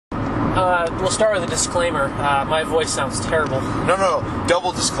We'll start with a disclaimer. My voice sounds terrible. No.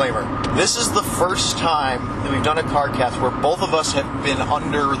 Double disclaimer. This is the first time that we've done a CardCast where both of us have been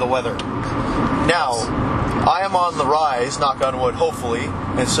under the weather. Now, I am on the rise, knock on wood, hopefully,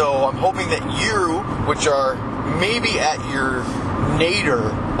 and so I'm hoping that you, which are maybe at your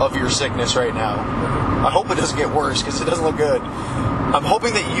nadir of your sickness right now, I hope it doesn't get worse because it doesn't look good. I'm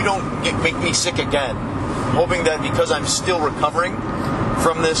hoping that you don't make me sick again. I'm hoping that because I'm still recovering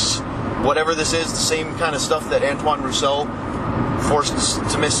from this, whatever this is, the same kind of stuff that Antoine Roussel forced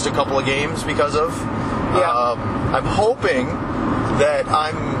to miss a couple of games because of. Yeah. I'm hoping that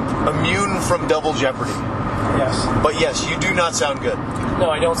I'm immune from double jeopardy. Yes. But yes, you do not sound good. No,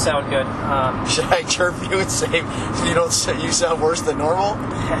 I don't sound good. Should I chirp you and say you sound worse than normal?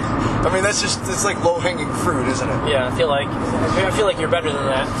 I mean, it's like low-hanging fruit, isn't it? Yeah, I feel like you're better than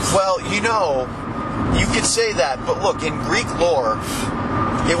that. Well, you could say that, but look, in Greek lore,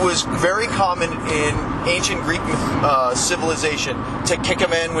 it was very common in ancient Greek civilization to kick a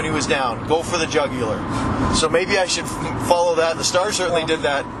man when he was down, go for the jugular. So maybe I should follow that. The Stars certainly did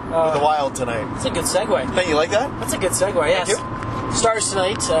that with the Wild tonight. That's a good segue. Hey, you like that? That's a good segue, yes. Thank you. Stars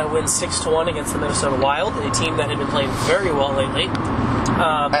tonight win 6-1 against the Minnesota Wild, a team that had been playing very well lately.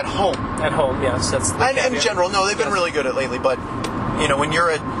 At home. At home, yes. That's the and in general, no, they've been really good at lately, but, when you're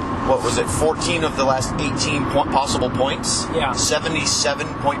at, 14 of the last 18 possible points? Yeah. 77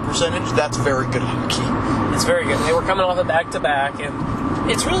 point percentage? That's very good hockey. It's very good. They were coming off a back-to-back, and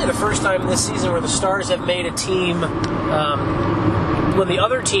it's really the first time this season where the Stars have made a team, when the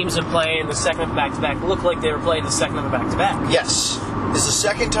other teams have played the second of a back-to-back, look like they were playing the second of a back-to-back. Yes. It's the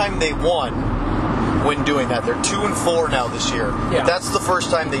second time they won when doing that. They're 2-4 now this year. Yeah. That's the first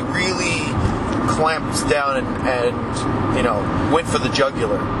time they really clamped down and went for the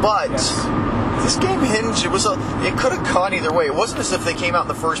jugular. But this game hinged. It could have gone either way. It wasn't as if they came out in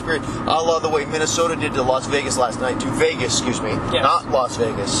the first period a la the way Minnesota did to Las Vegas last night. To Vegas, excuse me. Yes. Not Las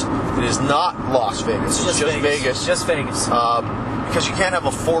Vegas. It is not Las Vegas. It's just Vegas. Just Vegas. Because you can't have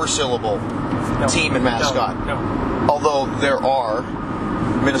a 4-syllable team and mascot. No. Although there are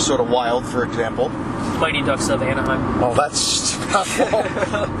Minnesota Wild, for example. Mighty Ducks of Anaheim. Oh, that's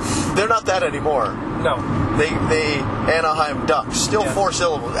they're not that anymore. No. They Anaheim Ducks. Still 4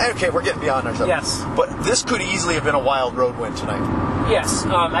 syllables. Okay, we're getting beyond ourselves. Yes. But this could easily have been a Wild road win tonight. Yes.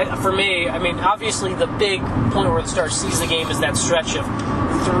 For me, obviously the big point where the Stars seize the game is that stretch of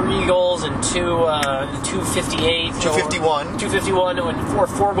 3 goals and 258. 251. 251 or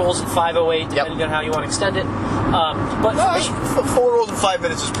 4 goals and 508, depending on how you want to extend it. But 4 goals in 5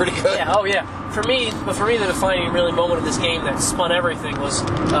 minutes is pretty good. Yeah. Oh yeah. For me, the defining really moment of this game that spun everything was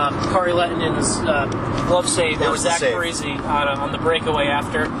Kari Lettinen's glove save on Zach Parise on the breakaway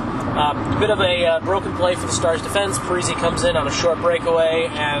after. A bit of a broken play for the Stars' defense. Parise comes in on a short breakaway,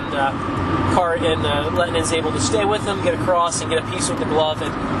 and Lettinen's able to stay with him, get across, and get a piece with the glove.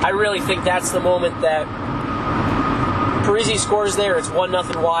 And I really think that's the moment that Parise scores there. It's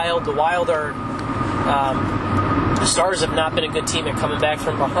 1-0 Wild. The Wild are... the Stars have not been a good team at coming back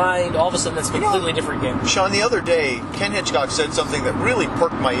from behind. All of a sudden, that's a completely different game. Sean, the other day, Ken Hitchcock said something that really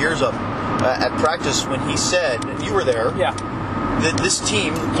perked my ears up at practice when he said, and you were there, that this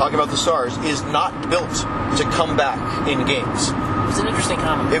team, talking about the Stars, is not built to come back in games. It was an interesting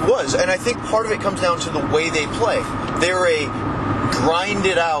comment. It was, and I think part of it comes down to the way they play. They're a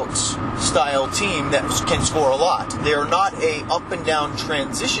grinded-out style team that can score a lot. They're not a up-and-down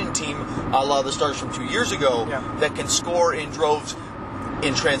transition team a la the Stars from 2 years ago that can score in droves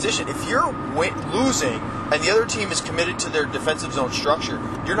in transition. If you're losing and the other team is committed to their defensive zone structure,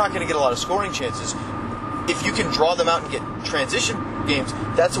 you're not going to get a lot of scoring chances. If you can draw them out and get transition games,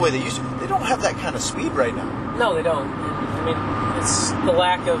 that's the way they used to. They don't have that kind of speed right now. No, they don't. It's the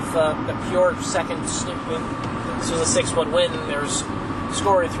lack of a pure second. This was a 6-1 win. There's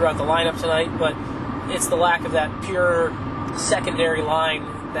scoring throughout the lineup tonight, but it's the lack of that pure secondary line,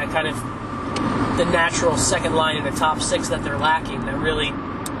 that kind of the natural second line in the top 6 that they're lacking, that really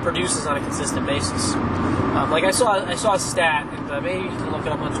produces on a consistent basis. I saw a stat, and maybe you can look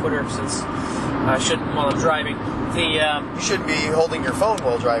it up on Twitter since I shouldn't while I'm driving. You shouldn't be holding your phone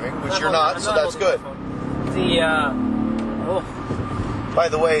while driving, which you're not, so that's good. By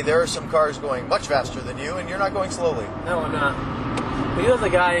the way, there are some cars going much faster than you, and you're not going slowly. No, I'm not. We do have the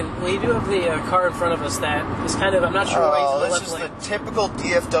car in front of us that is kind of, I'm not sure why he's in the left lane. This is the typical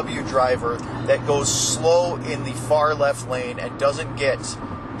DFW driver that goes slow in the far left lane and doesn't get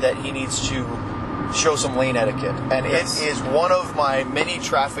that he needs to show some lane etiquette. And it is one of my many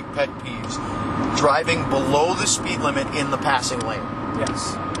traffic pet peeves, driving below the speed limit in the passing lane.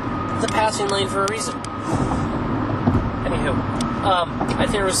 Yes. It's a passing lane for a reason. Anywho. I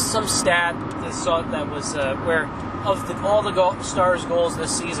think there was some stat that saw that was where of all the Stars goals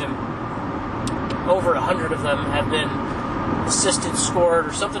this season, over 100 of them have been assisted, scored,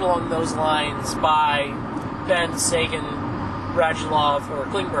 or something along those lines by Benn, Seguin, Radulov, or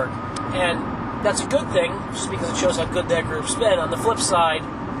Klingberg. And that's a good thing, just because it shows how good that group's been. On the flip side,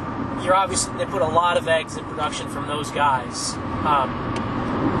 they put a lot of eggs in production from those guys.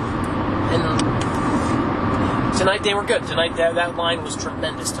 And tonight they were good. Tonight that line was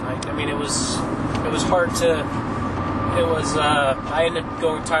tremendous tonight. I mean, it was hard to. I ended up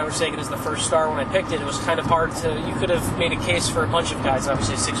going Tyler Seguin as the first star when I picked it. It was kind of hard to. You could have made a case for a bunch of guys,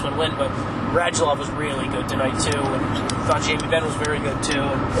 obviously a 6-1 win, but Radulov was really good tonight too, and I thought Jamie Benn was very good too.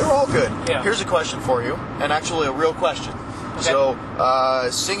 They were all good. Yeah. Here's a question for you, and actually a real question. Okay. So,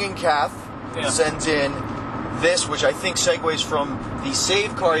 Singing Kath sends in this, which I think segues from the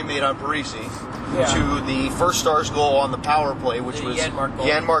save Kari made on Parisi to the first Stars goal on the power play, which was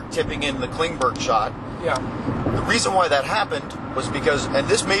Janmark tipping in the Klingberg shot. Yeah. The reason why that happened was because, and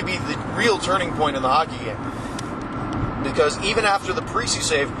this may be the real turning point in the hockey game, because even after the Parisi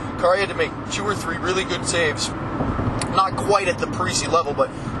save, Kari had to make 2 or 3 really good saves, not quite at the Parisi level, but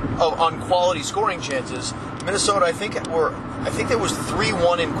on quality scoring chances. Minnesota, I think there was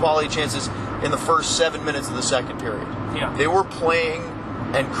 3-1 in quality chances in the first 7 minutes of the second period. Yeah. They were playing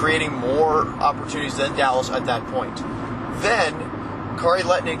and creating more opportunities than Dallas at that point. Then Kari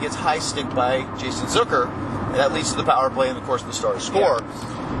Lehtinen gets high stick by Jason Zucker, and that leads to the power play and, of course, the Stars score.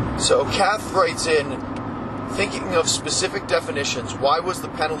 Yeah. So Kath writes in, thinking of specific definitions, why was the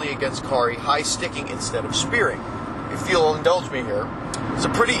penalty against Kari high sticking instead of spearing? If you'll indulge me here, it's a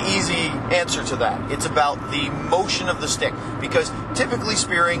pretty easy answer to that. It's about the motion of the stick, because typically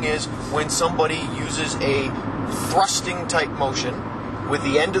spearing is when somebody uses a thrusting type motion with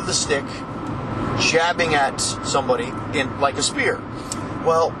the end of the stick jabbing at somebody in like a spear.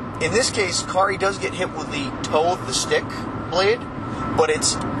 Well, in this case, Kari does get hit with the toe of the stick blade, but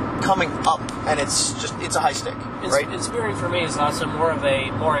it's coming up, and it's a high stick, right? And spearing for me is also more of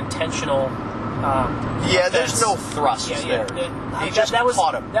a more intentional. There's no thrust there. He just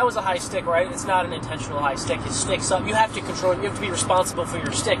caught him. That was a high stick, right? It's not an intentional high stick. It sticks up. You have to control. You have to be responsible for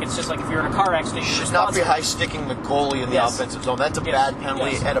your stick. It's just like if you're in a car accident, you should not be high sticking the goalie in the offensive zone. That's a bad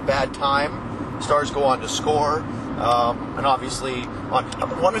penalty at a bad time. Stars go on to score, and obviously,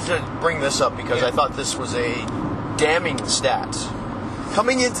 I wanted to bring this up because I thought this was a damning stat.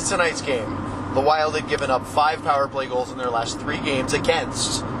 Coming into tonight's game, the Wild had given up 5 power play goals in their last 3 games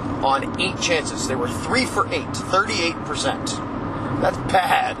against on 8 chances. They were 3 for 8, 38%. That's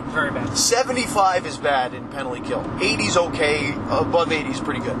bad. Very bad. 75 is bad in penalty kill. 80's okay. Above 80's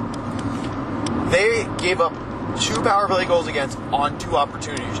pretty good. They gave up 2 power play goals against on 2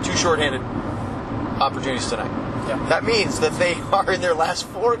 opportunities, 2 shorthanded opportunities tonight. Yeah. That means that they are in their last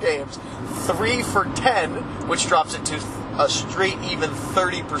 4 games 3 for 10, which drops it to a straight even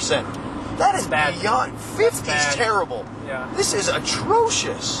 30%. That is bad. Beyond 50's terrible. Yeah. This is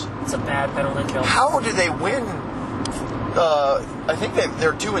atrocious. It's a bad penalty kill. How do they win? I think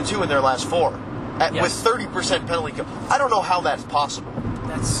they're 2-2 in their last 4 with 30% penalty kill. I don't know how that's possible.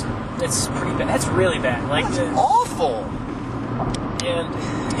 It's pretty bad. That's really bad. That's awful. And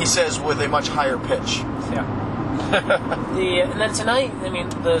he says with a much higher pitch. Yeah. And then tonight, I mean,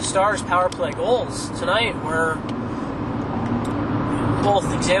 the Stars' power play goals tonight were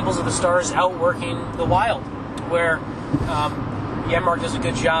both examples of the Stars outworking the Wild, where Janmark does a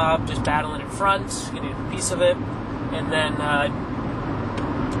good job just battling in front, getting a piece of it, and then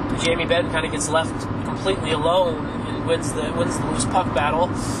Jamie Benn kind of gets left completely alone and wins the loose puck battle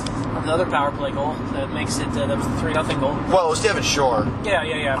on the other power play goal that makes it that was the 3-0 goal. Well, it was Devin Shore.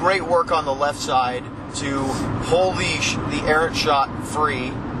 Yeah. Great work on the left side to hold the errant shot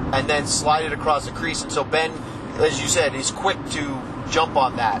free and then slide it across the crease. And so Benn, as you said, is quick to jump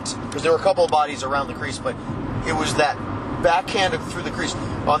on that because there were a couple of bodies around the crease, but it was that backhand through the crease.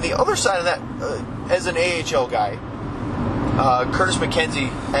 On the other side of that, as an AHL guy, Curtis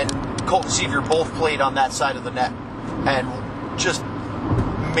McKenzie and Colton Sevier both played on that side of the net and just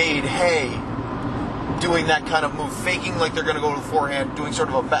made hay doing that kind of move, faking like they're going to go to the forehand, doing sort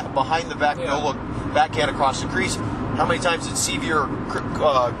of a behind the back no-look backhand across the crease. How many times did Sevier,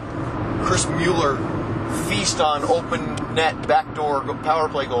 Chris Mueller feast on open net backdoor power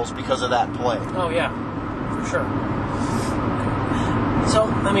play goals because of that play? Oh yeah, for sure. So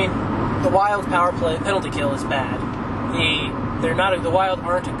I mean, the Wild power play penalty kill is bad. The Wild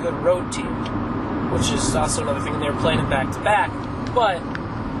aren't a good road team, which is also another thing. They're playing it back to back. But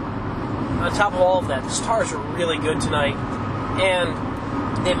on top of all of that, the Stars are really good tonight, and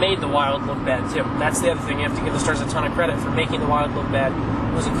they made the Wild look bad too. That's the other thing. You have to give the Stars a ton of credit for making the Wild look bad.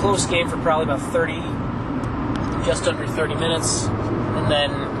 It was a close game for probably about just under 30 minutes, and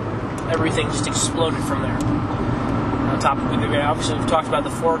then everything just exploded from there. On top of it, obviously we've talked about the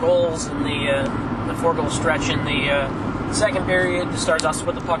 4 goals and the 4-goal stretch in the second period. The Stars also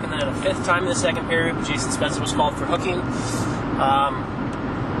put the puck in the net a 5th time in the second period, but Jason Spencer was called for hooking.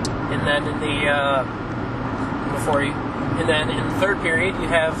 And then in the third period, you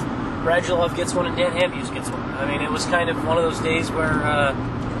have Radulov gets one and Dan Hamhuis gets one. I mean, it was kind of one of those days where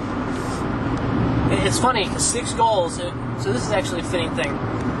it's funny because 6 goals. So this is actually a fitting thing.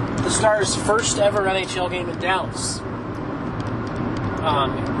 The Stars' first ever NHL game in Dallas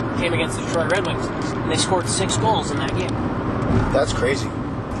came against the Detroit Red Wings, and they scored 6 goals in that game. That's crazy.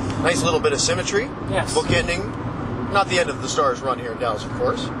 Nice little bit of symmetry. Yes. Bookending. Not the end of the Stars' run here in Dallas, of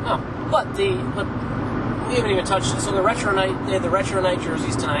course. No, but we haven't even touched it. So the retro night, they had the retro night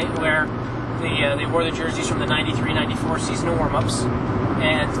jerseys tonight, where they wore the jerseys from the 93-94 seasonal warm-ups,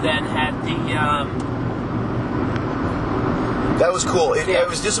 and then had the. That was cool. It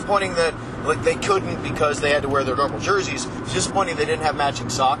was disappointing that they couldn't because they had to wear their normal jerseys. It was disappointing they didn't have matching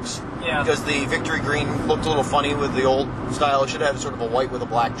socks. Yeah. Because the victory green looked a little funny with the old style. It should have sort of a white with a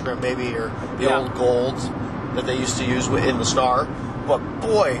black trim, maybe, or the old gold that they used to use in the Star. But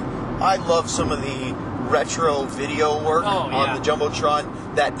boy, I love some of the retro video work on the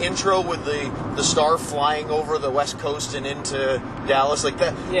Jumbotron. That intro with the Star flying over the West Coast and into Dallas, like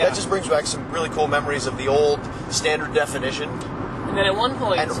that. Yeah. That just brings back some really cool memories of the old standard definition. And then at one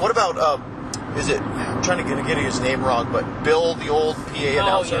point, and what about I'm trying to get his name wrong, but Bill, the old PA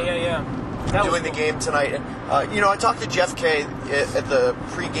announcer. Doing the game tonight. And, I talked to Jeff Kay at the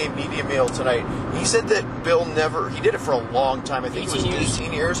pregame media meal tonight. He said that Bill he did it for a long time. I think it was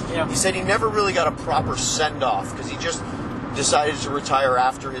 18 years. Yeah. He said he never really got a proper send-off because he just decided to retire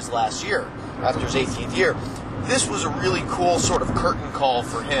after his last year, after his 18th year. This was a really cool sort of curtain call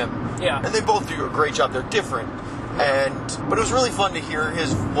for him. Yeah. And they both do a great job. They're different. But it was really fun to hear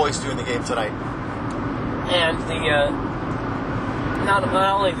his voice doing the game tonight. And not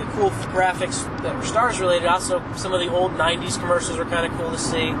only the cool graphics that were Stars related, also some of the old 90s commercials were kind of cool to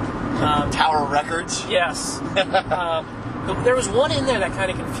see. Tower Records? Yes. There was one in there that kind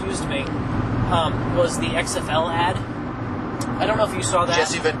of confused me, was the XFL ad. I don't know if you saw that.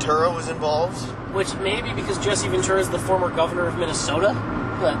 Jesse Ventura was involved? Which maybe because Jesse Ventura is the former governor of Minnesota,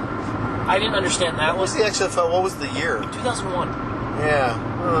 but I didn't understand that one. What was the XFL? What was the year? 2001. Yeah.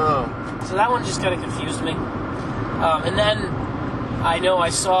 Oh. So that one just kind of confused me. And then I know I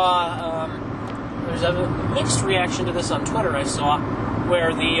saw there's a mixed reaction to this on Twitter. I saw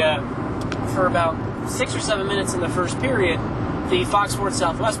where for about 6 or 7 minutes in the first period, the Fox Sports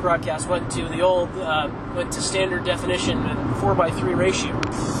Southwest broadcast went to standard definition and 4:3 ratio.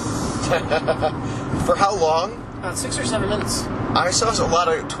 For how long? About 6 or 7 minutes. I saw a lot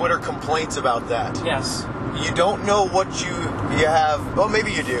of Twitter complaints about that. Yes. You don't know what you have. Well,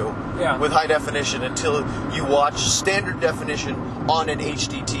 maybe you do. Yeah. With high definition until you watch standard definition on an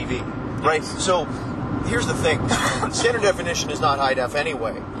HD TV, right? So here's the thing: standard definition is not high def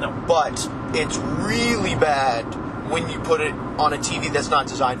anyway. No. But it's really bad when you put it on a TV that's not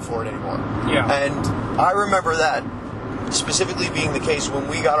designed for it anymore. Yeah. And I remember that specifically being the case when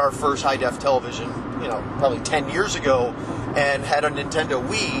we got our first high def television, probably 10 years ago, and had a Nintendo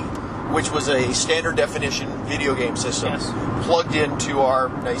Wii, which was a standard definition video game system plugged into our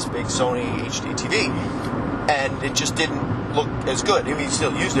nice big Sony HD TV. And it just didn't look as good. I mean, you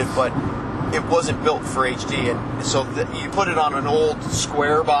still used it, but it wasn't built for HD. And so you put it on an old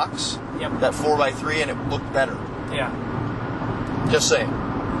square box, that 4:3, and it looked better. Yeah. Just saying.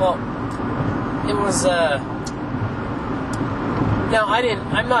 Well, it was, now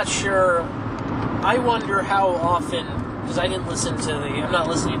I'm not sure, I wonder how often, because I'm not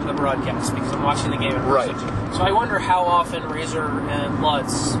listening to the broadcast because I'm watching the game in person. Right. So I wonder how often Razor and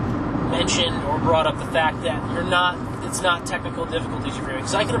Lutz mentioned or brought up the fact that it's not technical difficulties you're hearing.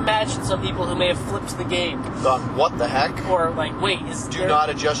 Because I can imagine some people who may have flipped the game. Done what the heck? Or wait, do not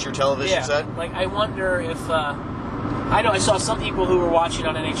adjust your television set? Like I wonder if I know I saw some people who were watching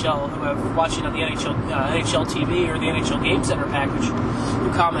on NHL, who are watching on the NHL TV or the NHL Game Center package, who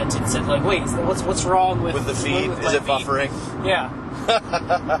commented and said like, wait, what's wrong with the feed? Is it buffering? Yeah.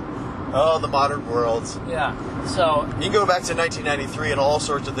 Oh, the modern world. Yeah. So you can go back to 1993 and all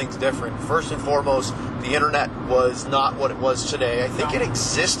sorts of things different. First and foremost, the internet was not what it was today. I think it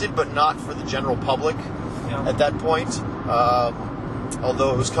existed, but not for the general public at that point.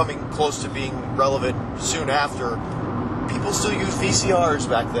 Although it was coming close to being relevant soon after. People still use VCRs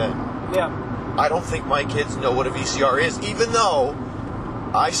back then. Yeah. I don't think my kids know what a VCR is, even though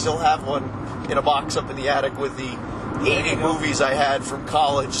I still have one in a box up in the attic with the 80 movies I had from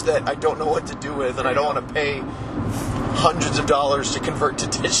college that I don't know what to do with, and I don't want to pay hundreds of dollars to convert to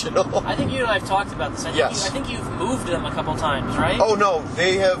digital. I think you and I have talked about this. I think you've moved them a couple times, right? Oh no,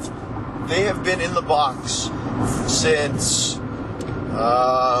 they have been in the box since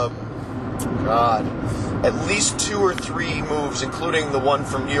at least 2 or 3 moves, including the one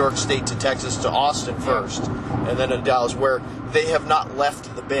from New York State to Texas to Austin first, and then to Dallas, where they have not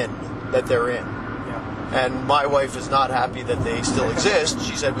left the bin that they're in. Yeah. And my wife is not happy that they still exist.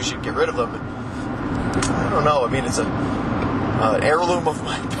 She said we should get rid of them. I don't know. I mean, it's an heirloom of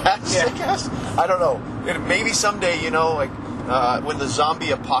my past, I guess. I don't know. Maybe someday, when the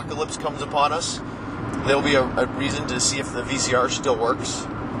zombie apocalypse comes upon us, there'll be a reason to see if the VCR still works.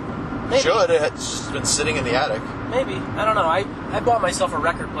 Maybe. Should. It's been sitting in the attic. Maybe. I don't know. I bought myself a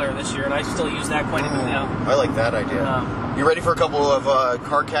record player this year, and I still use that quite a bit now. I like that idea. You ready for a couple of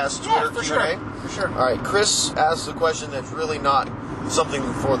CarCast Twitter Q&A? Sure. For sure. All right. Chris asks a question that's really not something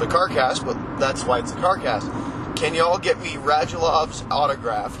for the CarCast, but that's why it's a CarCast. Can y'all get me Radulov's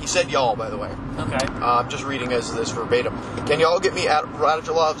autograph? He said y'all, by the way. Okay. I'm just reading as this verbatim. Can y'all get me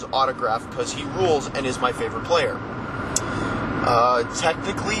Radulov's autograph because he rules and is my favorite player?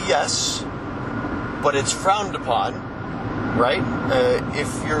 Technically, yes, but it's frowned upon, right?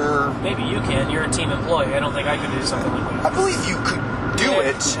 If you're... Maybe you can. You're a team employee. I don't think I could do something like that. I believe you could do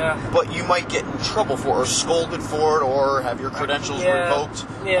it, but you might get in trouble for it, or scolded for it, or have your credentials revoked.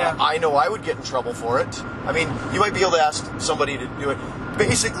 Yeah. I know I would get in trouble for it. I mean, you might be able to ask somebody to do it.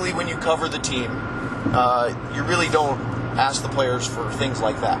 Basically, when you cover the team, you really don't ask the players for things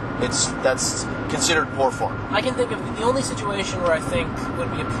like that. That's considered poor form. I can think of the only situation where I think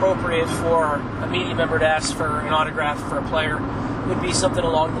would be appropriate for a media member to ask for an autograph for a player would be something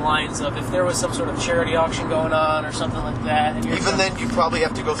along the lines of if there was some sort of charity auction going on or something like that. And even then, you'd probably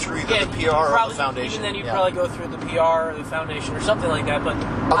have to go through either the PR or the foundation. Even then, you'd probably go through the PR or the foundation or something like that. But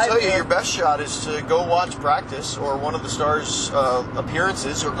I'll tell you, your best shot is to go watch practice or one of the Stars'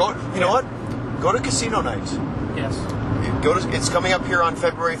 appearances, or go. You know what? Go to Casino Night. Yes. It's coming up here on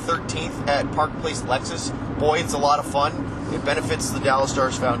February 13th at Park Place Lexus. Boy, it's a lot of fun. It benefits the Dallas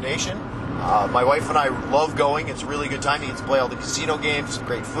Stars Foundation. My wife and I love going. It's a really good time. You get to play all the casino games, some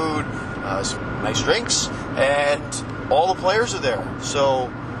great food, some nice drinks, and all the players are there. So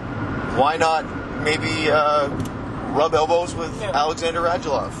why not maybe rub elbows with Alexander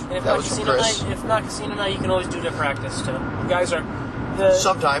Radulov? And if that was from Chris. If not casino night, you can always do it at practice too.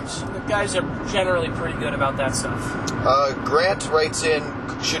 Sometimes. The guys are generally pretty good about that stuff. Grant writes in,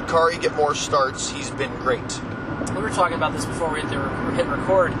 should Kari get more starts? He's been great. We were talking about this before we hit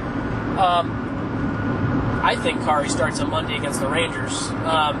record. I think Kari starts on Monday against the Rangers.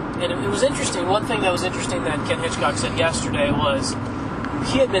 And it was interesting. One thing that was interesting that Ken Hitchcock said yesterday was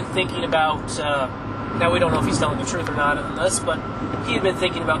he had been thinking about, now we don't know if he's telling the truth or not in this, but he had been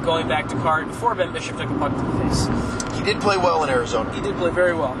thinking about going back to Kari before Ben Bishop took a puck to the face. He did play well in Arizona. He did play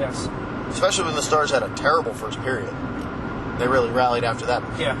very well, yes. Especially when the Stars had a terrible first period. They really rallied after that.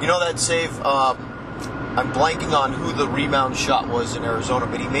 Yeah. You know that save, I'm blanking on who the rebound shot was in Arizona,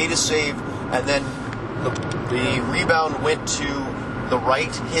 but he made a save, and then the rebound went to the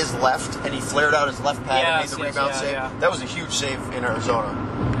right, his left, and he flared out his left pad and made the rebound save. Yeah. That was a huge save in Arizona.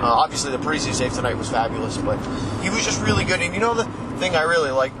 Obviously, the Parisi save tonight was fabulous, but he was just really good. And you know the thing I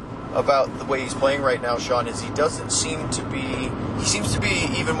really like about the way he's playing right now, Sean, is he seems to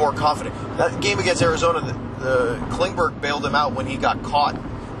be even more confident. That game against Arizona, the Klingberg bailed him out when he got caught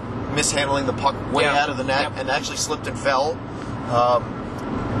mishandling the puck way out of the net and actually slipped and fell.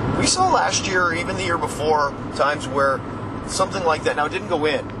 We saw last year, even the year before, times where something like that, now it didn't go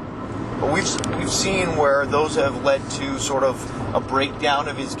in, but we've seen where those have led to sort of a breakdown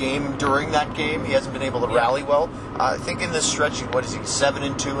of his game during that game. He hasn't been able to rally well. I think in this stretch,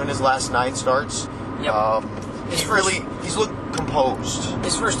 7-2 in his last 9 starts. Yep. He's looked composed.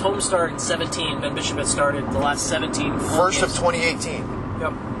 His first home start in 17, Ben Bishop had started the last 17. First of 2018.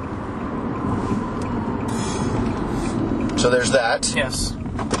 Yep. So there's that. Yes.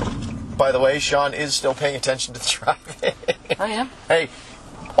 By the way, Sean is still paying attention to the traffic. I am. Hey,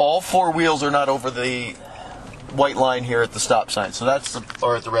 all 4 wheels are not over the white line here at the stop sign, so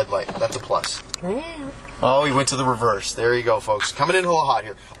or at the red light. That's a plus. Oh, he went to the reverse. There you go, folks. Coming in a little hot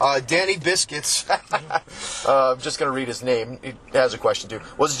here. Danny Biscuits. I'm just going to read his name. He has a question, too.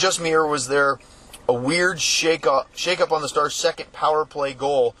 Was it just me, or was there a weird shake-up on the Stars' second power play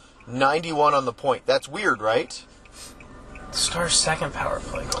goal, 91 on the point? That's weird, right? Stars' second power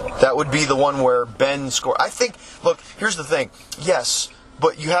play goal. That would be the one where Ben scored. I think, look, here's the thing. Yes,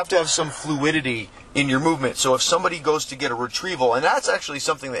 but you have to have some fluidity in your movement. So if somebody goes to get a retrieval, and that's actually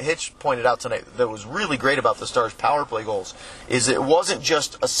something that Hitch pointed out tonight that was really great about the Stars' power play goals, is it wasn't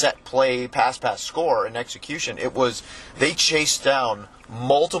just a set play, pass, score, and execution. It was they chased down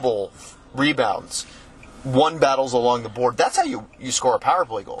multiple rebounds, won battles along the board. That's how you score power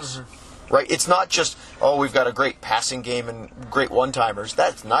play goals. Mm-hmm. Right? It's not just, we've got a great passing game and great one-timers.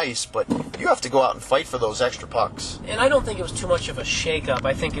 That's nice, but you have to go out and fight for those extra pucks. And I don't think it was too much of a shake-up.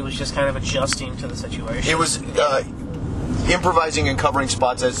 I think it was just kind of adjusting to the situation. It was improvising and covering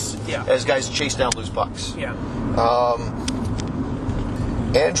spots as guys chase down loose pucks. Yeah.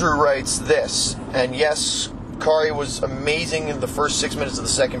 Andrew writes this, and yes, Kari was amazing in the first 6 minutes of the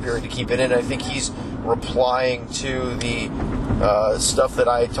second period to keep it in. I think he's replying to the stuff that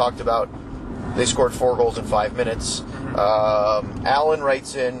I talked about. They scored 4 goals in 5 minutes. Mm-hmm. Alan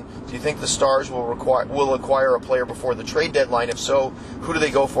writes in, do you think the Stars will acquire a player before the trade deadline? If so, who do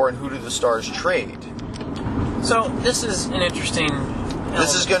they go for and who do the Stars trade? So this is an interesting element.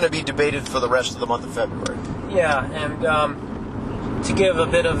 This is going to be debated for the rest of the month of February. Yeah, and to give a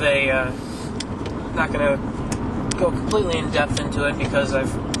bit of a... not going to go completely in depth into it because I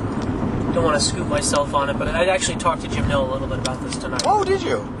don't want to scoop myself on it, but I actually talked to Jim Nill a little bit about this tonight. Oh, did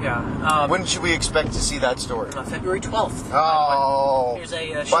you? Yeah. When should we expect to see that story? February 12th. Oh.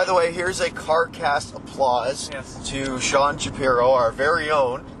 Here's by the way, here's a CarCast applause to Sean Shapiro, our very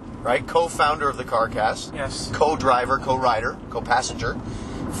own, right, co-founder of the CarCast, co-driver, co-rider, co-passenger,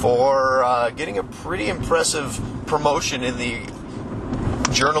 for getting a pretty impressive promotion in the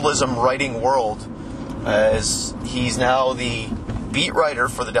journalism writing world, as he's now the beat writer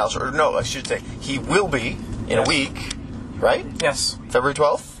for the Dallas, or no, I should say, he will be in a week, right? Yes. February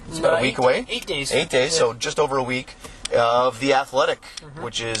 12th? It's about a week away. 8 days. 8 days, so just over a week of The Athletic,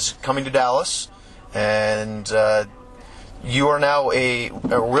 which is coming to Dallas, and you are now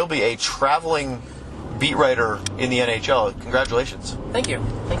will be a traveling beat writer in the NHL. Congratulations. Thank you.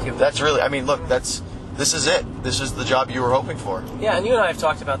 That's really, I mean, look, this is it. This is the job you were hoping for. Yeah, and you and I have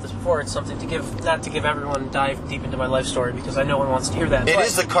talked about this before. It's something not to give everyone dive deep into my life story because I know one wants to hear that. It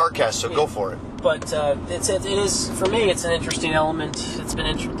is the CarCast, so go for it. But it is, for me, it's an interesting element. It's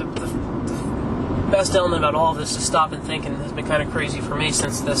been the best element about all of this to stop and think, and it's been kind of crazy for me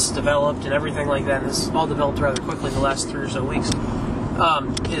since this developed and everything like that, and this all developed rather quickly in the last 3 or so weeks,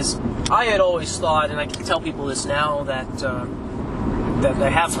 is I had always thought, and I can tell people this now, that I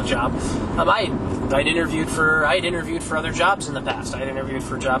have a job. I'd interviewed for other jobs in the past. I'd interviewed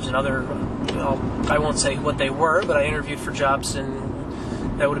for jobs in other, I won't say what they were, but I interviewed for jobs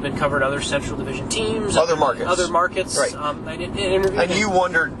that would have been covered other Central Division teams, other markets, right? I did interview. And you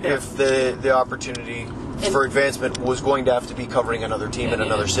wondered if the opportunity for advancement was going to have to be covering another team in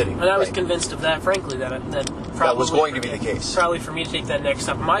another city. And I was convinced of that, frankly, that was going to be the case. Probably for me to take that next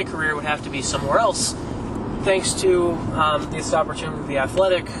step in my career would have to be somewhere else. Thanks to this opportunity with The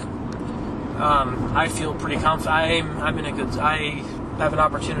Athletic, I feel pretty confident. I have an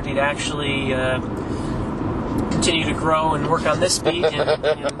opportunity to actually continue to grow and work on this beat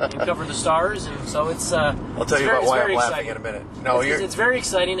and cover the Stars, and so it's. I'll tell you about why I'm laughing in a minute. No, it's very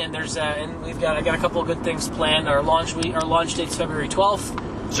exciting, and there's and I got a couple of good things planned. Our launch date's February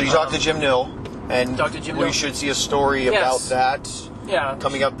 12th. So you talked to Jim Nill, and we should see a story about that. Yeah.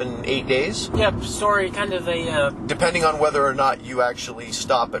 Coming up in 8 days? Yep, story, kind of a... depending on whether or not you actually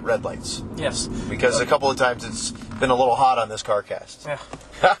stop at red lights. Yes. Because a couple of times it's been a little hot on this CarCast. Yeah.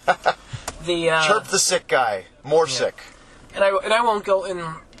 Chirp the sick guy. More sick. And I won't go in...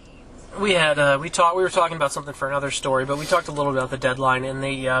 We were talking about something for another story, but we talked a little bit about the deadline and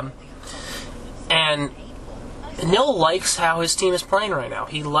and Nill likes how his team is playing right now.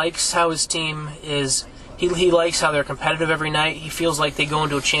 He likes how his team is... He likes how they're competitive every night. He feels like they go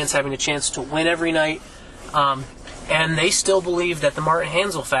into having a chance to win every night. And they still believe that the Martin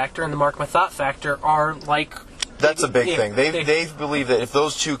Hanzal factor and the Mark Mathot factor are like... That's a big thing. They believe that if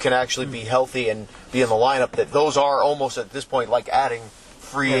those two can actually be healthy and be in the lineup, that those are almost at this point like adding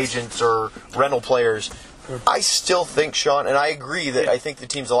free agents or rental players. I still think, Sean, and I agree that I think the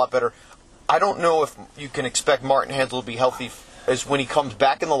team's a lot better. I don't know if you can expect Martin Hanzal to be healthy as when he comes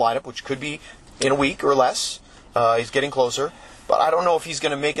back in the lineup, which could be in a week or less. He's getting closer. But I don't know if he's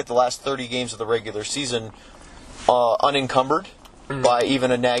going to make it the last 30 games of the regular season unencumbered by even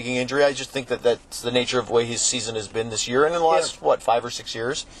a nagging injury. I just think that that's the nature of the way his season has been this year and in the last, 5 or 6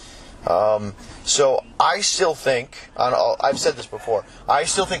 years. So I still think, I've said this before, I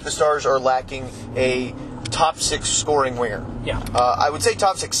still think the Stars are lacking a top 6 scoring winger. Yeah. I would say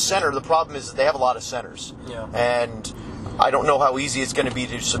top 6 center. The problem is that they have a lot of centers. Yeah. And I don't know how easy it's going to be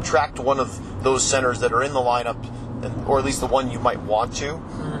to subtract one of those centers that are in the lineup, or at least the one you might want to.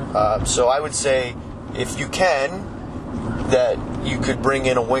 So I would say, if you can, that you could bring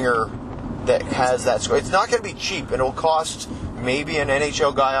in a winger that has that score. It's not going to be cheap, and it'll cost maybe an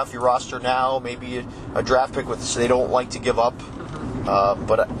NHL guy off your roster now, maybe a draft pick so they don't like to give up.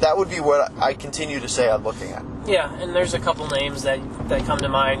 But that would be what I continue to say I'm looking at. Yeah, and there's a couple names that come to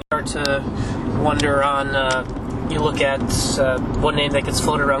mind. You start to wonder on. You look at one name that gets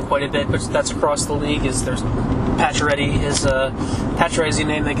floated around quite a bit, but that's across the league. There's Pacioretty is a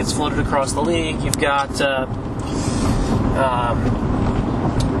name that gets floated across the league. You've got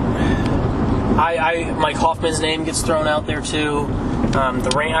Mike Hoffman's name gets thrown out there too.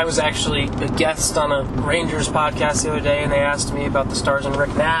 I was actually a guest on a Rangers podcast the other day, and they asked me about the Stars and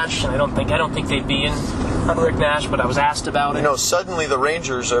Rick Nash. And I don't think they'd be in on Rick Nash, but I was asked about it. Suddenly the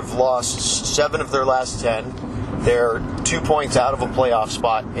Rangers have lost 7 of their last 10. They're 2 points out of a playoff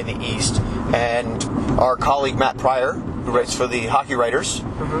spot in the East, and our colleague Matt Pryor, who writes for the Hockey Writers,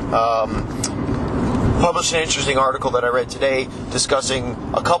 published an interesting article that I read today discussing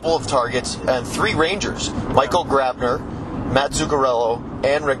a couple of targets and 3 Rangers: Michael Grabner, Matt Zuccarello,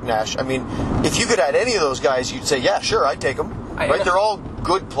 and Rick Nash. I mean, if you could add any of those guys, you'd say, yeah, sure, I'd take them. Right? They're all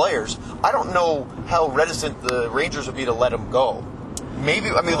good players. I don't know how reticent the Rangers would be to let them go. Maybe,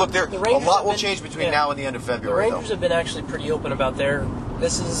 a lot will change between now and the end of February. The Rangers have been actually pretty open about they're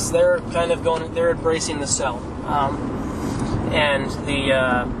embracing the sell. And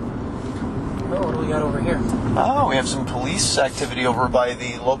what do we got over here? Oh, we have some police activity over by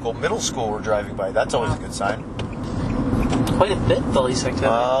the local middle school we're driving by. That's always a good sign. Quite a bit of police activity.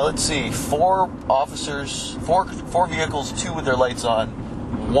 Let's see. 4 officers, 4 vehicles, 2 with their lights on,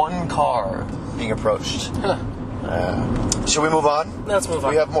 1 car being approached. Huh. Shall we move on? Let's move on.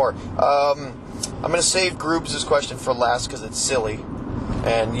 We have more. I'm going to save Groobs' question for last because it's silly,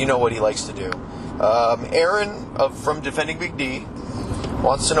 and you know what he likes to do. Aaron from Defending Big D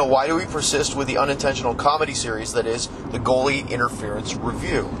wants to know, why do we persist with the unintentional comedy series that is the Goalie Interference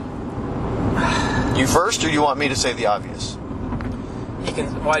Review? You first, or do you want me to say the obvious?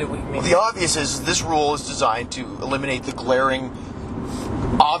 Why do we? Well, the obvious is this rule is designed to eliminate the glaring,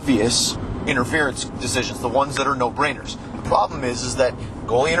 obvious interference decisions, the ones that are no-brainers. The problem is that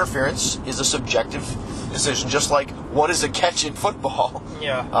goalie interference is a subjective decision, just like what is a catch in football.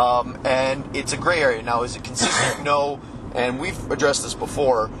 Yeah. And it's a gray area. Now, is it consistent? No. And we've addressed this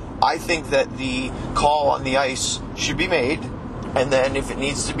before. I think that the call on the ice should be made, and then if it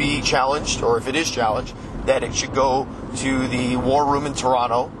needs to be challenged, or if it is challenged, that it should go to the war room in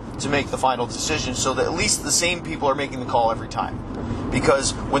Toronto to make the final decision, so that at least the same people are making the call every time.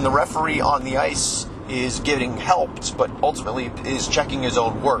 Because when the referee on the ice is getting helped, but ultimately is checking his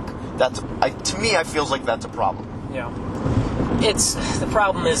own work, to me, I feels like that's a problem. Yeah. The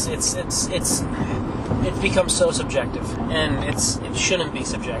problem is it becomes so subjective, and it shouldn't be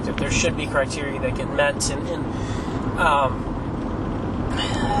subjective. There should be criteria that get met, and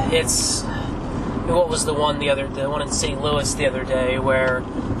what was the one in St. Louis the other day where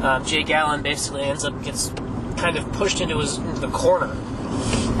Jake Allen basically gets kind of pushed into the corner,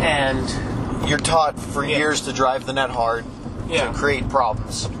 and you're taught for years to drive the net hard, to create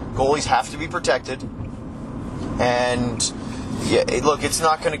problems. Goalies have to be protected, and look, it's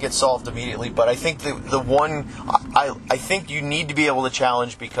not going to get solved immediately, but I think I think you need to be able to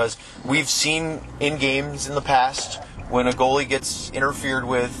challenge, because we've seen in games in the past when a goalie gets interfered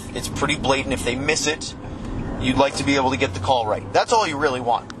with, it's pretty blatant. If they miss it, you'd like to be able to get the call right. That's all you really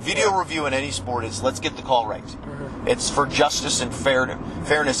want. Video review in any sport is, let's get the call right. Mm-hmm. It's for justice and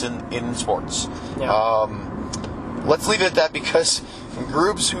fairness in sports. Yeah. Let's leave it at that, because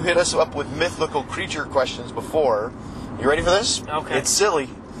groups who hit us up with mythical creature questions before. You ready for this? Okay. It's silly.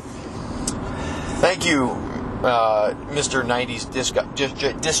 Thank you, Mr. 90s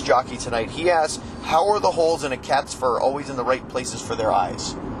disc jockey tonight. He asks, how are the holes in a cat's fur always in the right places for their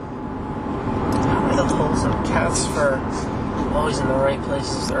eyes? How are the holes in a cat's fur always in the right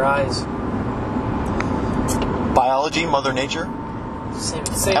places for their eyes? Biology, Mother Nature?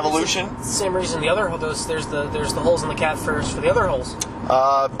 Same evolution? Same reason the other holes, there's the holes in the cat furs for the other holes.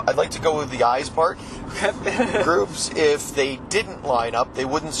 I'd like to go with the eyes part. Groups, if they didn't line up, they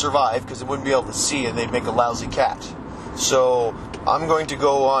wouldn't survive because they wouldn't be able to see, and they'd make a lousy cat. So I'm going to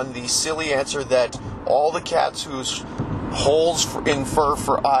go on the silly answer that all the cats whose holes in fur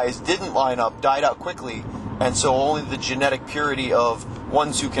for eyes didn't line up died out quickly, and so only the genetic purity of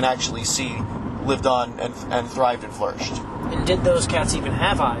ones who can actually see lived on and thrived and flourished. And did those cats even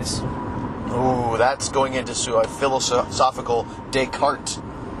have eyes? Ooh, that's going into a philosophical Descartes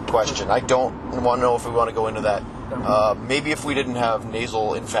question. I don't want to know if we want to go into that. No. Maybe if we didn't have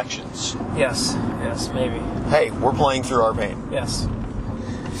nasal infections. Yes, maybe. Hey, we're playing through our pain. Yes.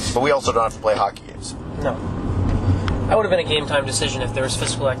 But we also don't have to play hockey games. No. That would have been a game time decision if there was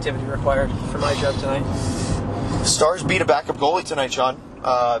physical activity required for my job tonight. Stars beat a backup goalie tonight, Sean.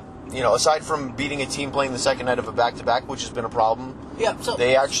 Aside from beating a team playing the second night of a back-to-back, which has been a problem, so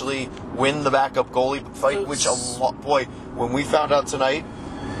they actually win the backup goalie fight, which boy, when we found out tonight,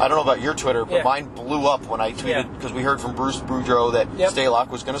 I don't know about your Twitter, but mine blew up when I tweeted, because we heard from Bruce Boudreau that Stalock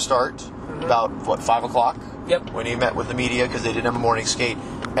was going to start about, 5 o'clock? Yep. When he met with the media, because they didn't have a morning skate.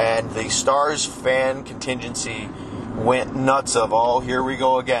 And the Stars fan contingency went nuts of, here we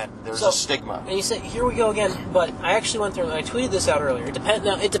go again. There's a stigma. And you say, here we go again, but I actually went through, and I tweeted this out earlier.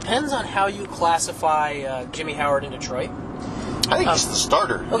 It depends on how you classify Jimmy Howard in Detroit. I think he's the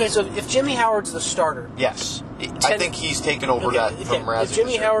starter. Okay, so if Jimmy Howard's the starter... Yes. I think he's taken over that from Mrazek. If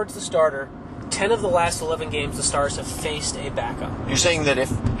Jimmy Howard's the starter, 10 of the last 11 games the Stars have faced a backup. You're saying that if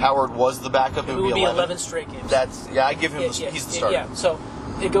Howard was the backup, it would be 11 straight games. I give him he's the starter. Yeah, so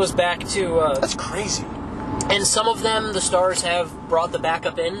it goes back to... That's crazy. And some of them, the Stars have brought the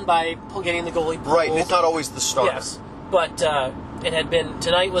backup in by getting the goalie pulled. Right, it's not always the starter. Yes, but it had been...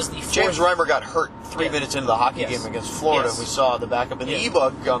 Tonight was the fourth... James Reimer got hurt 3 minutes into the hockey game against Florida, and we saw the backup, and the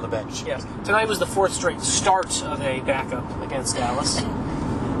E-Bug on the bench. Yes. Tonight was the fourth straight start of a backup against Dallas.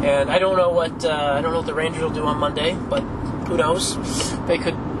 And I don't know what the Rangers will do on Monday, but who knows? They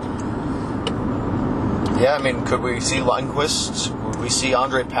could... Yeah, I mean, could we see Lundqvist? Would we see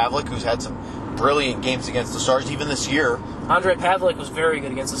Andre Pavlik, who's had some brilliant games against the Stars, even this year? Andre Pavlik was very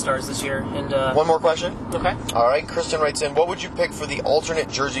good against the Stars this year. And one more question. Okay. All right, Kristen writes in, what would you pick for the alternate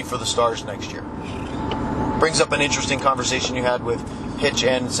jersey for the Stars next year? Brings up an interesting conversation you had with Hitch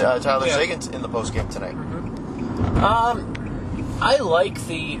and Tyler Seguin in the postgame tonight. I like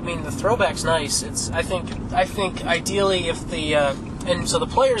the throwback's nice. I think ideally if the and so the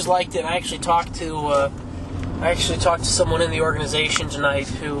players liked it. I actually talked to someone in the organization tonight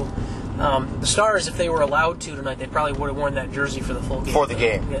who the Stars, if they were allowed to tonight, they probably would have worn that jersey for the full game. For the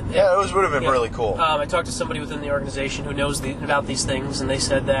game. Yeah, it would have been really cool. I talked to somebody within the organization who knows about these things, and they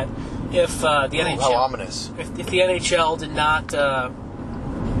said that if the NHL, how ominous. If the NHL did not,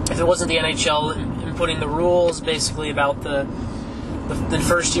 if it wasn't the NHL inputting the rules basically about the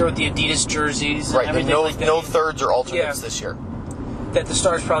first year with the Adidas jerseys, right? And everything No, like that, no thirds or alternates this year. That the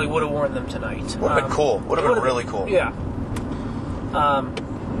Stars probably would have worn them tonight. Would have been cool. Would have been really cool. Yeah.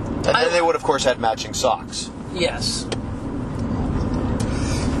 And then they would, of course, had matching socks. Yes.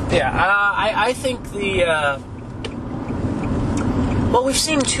 Yeah, I think the... well, we've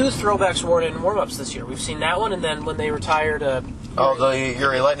seen 2 throwbacks worn in warm-ups this year. We've seen that one, and then when they retired... the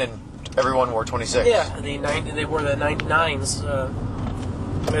Yuri Lettinen, everyone wore 26. Yeah, they wore the 99s.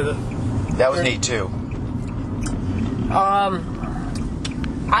 That was neat, too.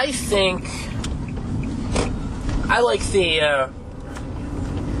 I think... I like the...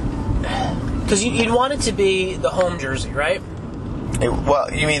 because you'd want it to be the home jersey, right?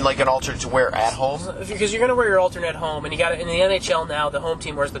 Well, you mean like an alternate to wear at home? Because you're going to wear your alternate at home, and you got it in the NHL now. The home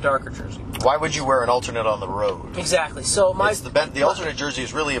team wears the darker jersey. Why would you wear an alternate on the road? Exactly. So the alternate jersey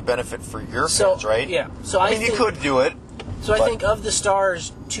is really a benefit for your fans, right? Yeah. So I mean, you could do it. So I think of the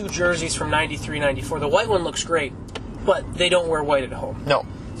Stars 2 jerseys from 93, 94, the white one looks great, but they don't wear white at home. No.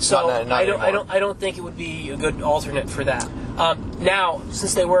 So not I don't think it would be a good alternate for that. Now,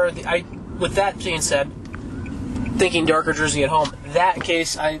 since they were with that being said, thinking darker jersey at home, that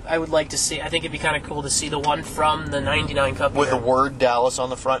case I would like to see. I think it'd be kind of cool to see the one from the 99 Cup with the word Dallas on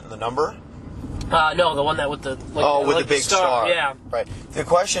the front and the number. No, the one that with the with the big star. Yeah, right. The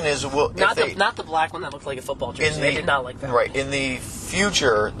question is, not the black one that looked like a football jersey. They did not like that. Right. In the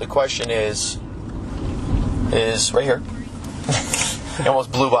future, the question is right here. It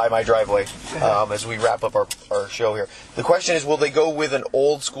almost blew by my driveway as we wrap up our show here. The question is, will they go with an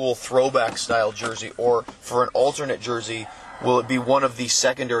old school throwback style jersey, or for an alternate jersey, will it be one of the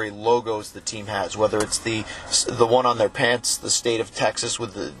secondary logos the team has, whether it's the one on their pants, the state of Texas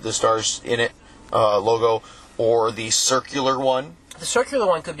with the stars in it logo, or the circular one? The circular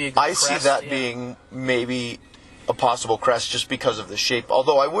one could be a good crest. See that being maybe a possible crest just because of the shape,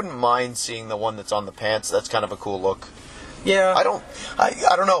 although I wouldn't mind seeing the one that's on the pants. That's kind of a cool look. Yeah. I don't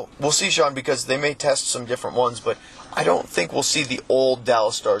know. We'll see, Sean, because they may test some different ones, but I don't think we'll see the old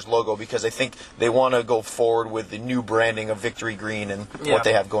Dallas Stars logo, because I think they want to go forward with the new branding of Victory Green and what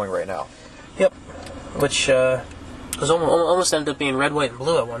they have going right now. Yep. Which was almost ended up being red, white, and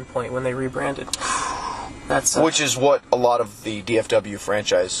blue at one point when they rebranded. Which is what a lot of the DFW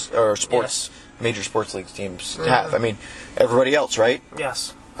franchise or major sports league teams have. I mean, everybody else, right?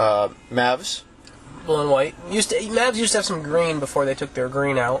 Yes. Mavs. Blue and white. Mavs used to have some green before they took their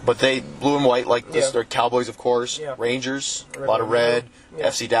green out. But they blue and white like this. They're Cowboys, of course. Yeah. Rangers, a lot of red. Yeah.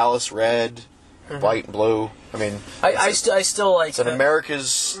 FC Dallas, red, white and blue. I mean, I still like. It's an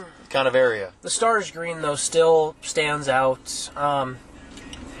America's kind of area. The Stars green though still stands out, and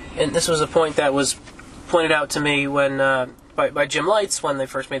this was a point that was pointed out to me when. By Jim Lights when they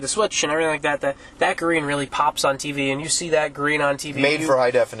first made the switch and everything like that. That green really pops on TV, and you see that green on TV. Made for high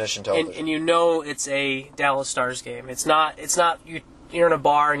definition television, and you know it's a Dallas Stars game. It's not. You're in a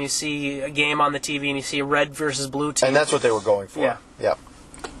bar and you see a game on the TV and you see a red versus blue team. And that's what they were going for. Yeah. Yep.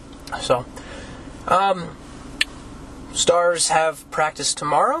 So, Stars have practice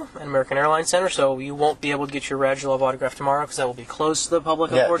tomorrow at American Airlines Center, so you won't be able to get your Radulov autograph tomorrow because that will be closed to the public.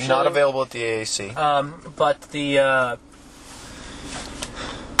 Yeah, unfortunately. not available at the AAC. But the.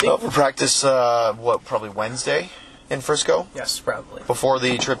 Well, for practice, probably Wednesday in Frisco? Yes, probably. Before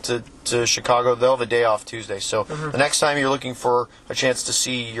the trip to Chicago. They'll have a day off Tuesday. So the next time you're looking for a chance to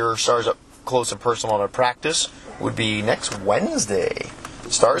see your Stars up close and personal on a practice would be next Wednesday.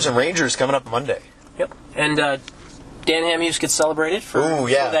 Stars and Rangers coming up Monday. Yep. And Dan Hamhuis gets celebrated for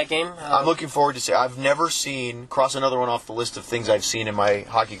that game. I'm looking forward to see. I've never seen, cross another one off the list of things I've seen in my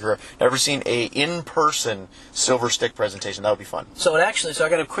hockey career, never seen a in-person Silver Stick presentation. That would be fun. So I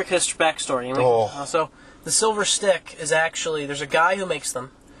got a quick backstory. So the Silver Stick is actually, there's a guy who makes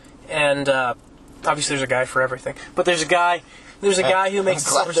them, and obviously there's a guy for everything, but there's a guy who makes the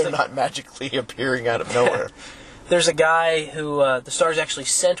Silver Stick. I'm glad they're not magically appearing out of nowhere. There's a guy who, the Stars actually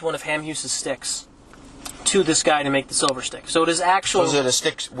sent one of Hamhuis' sticks to this guy to make the Silver Stick. So it is actually... Was it a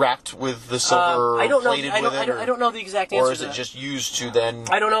stick wrapped with the silver plated with it? I don't know the exact answer. Or is it just used to then...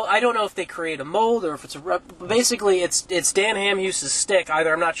 I don't know if they create a mold or if it's a... Basically, it's Dan Hamhuis' stick.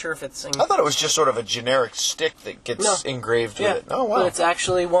 I'm not sure if it's... I thought it was just sort of a generic stick that gets engraved with it. Oh, wow. But it's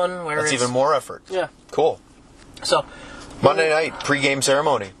actually one where That's even more effort. Yeah. Cool. So... Monday night, pregame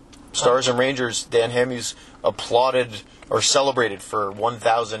ceremony. Stars and Rangers, Dan Hamhuis applauded or celebrated for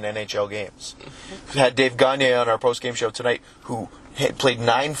 1,000 NHL games. We had Dave Gagne on our post-game show tonight, who played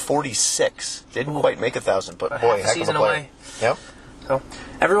 946. Didn't quite make 1,000, but boy, heck of a player. Yep. So,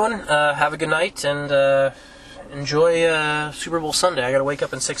 everyone, have a good night and enjoy Super Bowl Sunday. I got to wake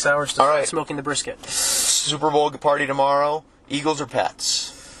up in 6 hours to start smoking the brisket. Super Bowl party tomorrow. Eagles or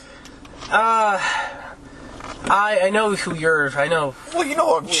Pats? I know who you're. I know. Well, you know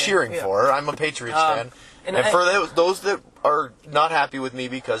who I'm cheering for. I'm a Patriots fan. And for those that are not happy with me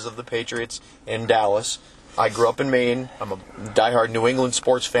because of the Patriots in Dallas, I grew up in Maine. I'm a diehard New England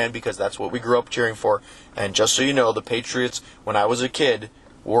sports fan because that's what we grew up cheering for. And just so you know, the Patriots, when I was a kid,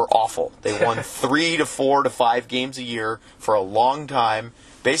 were awful. They won 3 to 4 to 5 games a year for a long time,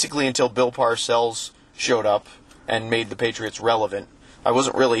 basically until Bill Parcells showed up and made the Patriots relevant. I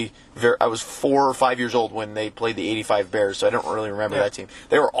wasn't really I was 4 or 5 years old when they played the '85 Bears, so I don't really remember that team.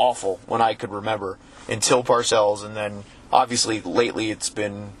 They were awful when I could remember until Parcells, and then obviously lately it's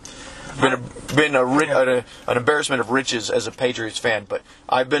been an embarrassment of riches as a Patriots fan. But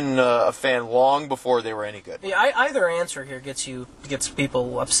I've been a fan long before they were any good. Yeah, either answer here gets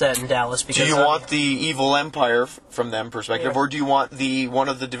people upset in Dallas. Because do you want the evil empire from them perspective, or do you want the one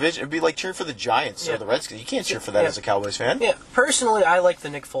of the division? It'd be like cheering for the Giants or the Redskins. You can't cheer for that as a Cowboys fan. Yeah, personally, I like the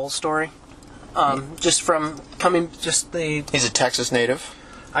Nick Foles story. Just from he's a Texas native.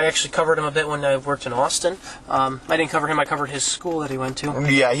 I actually covered him a bit when I worked in Austin. I didn't cover him. I covered his school that he went to.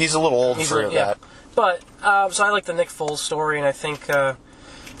 Yeah, he's a little old for that. But, so I like the Nick Foles story, and I think, I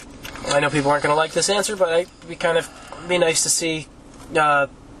know people aren't going to like this answer, but it'd be nice to see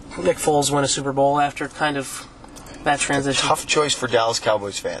Nick Foles win a Super Bowl after kind of that transition. Tough choice for Dallas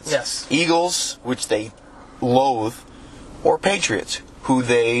Cowboys fans. Yes. Eagles, which they loathe, or Patriots, who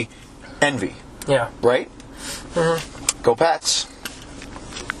they envy. Yeah. Right? Mm-hmm. Go Pats.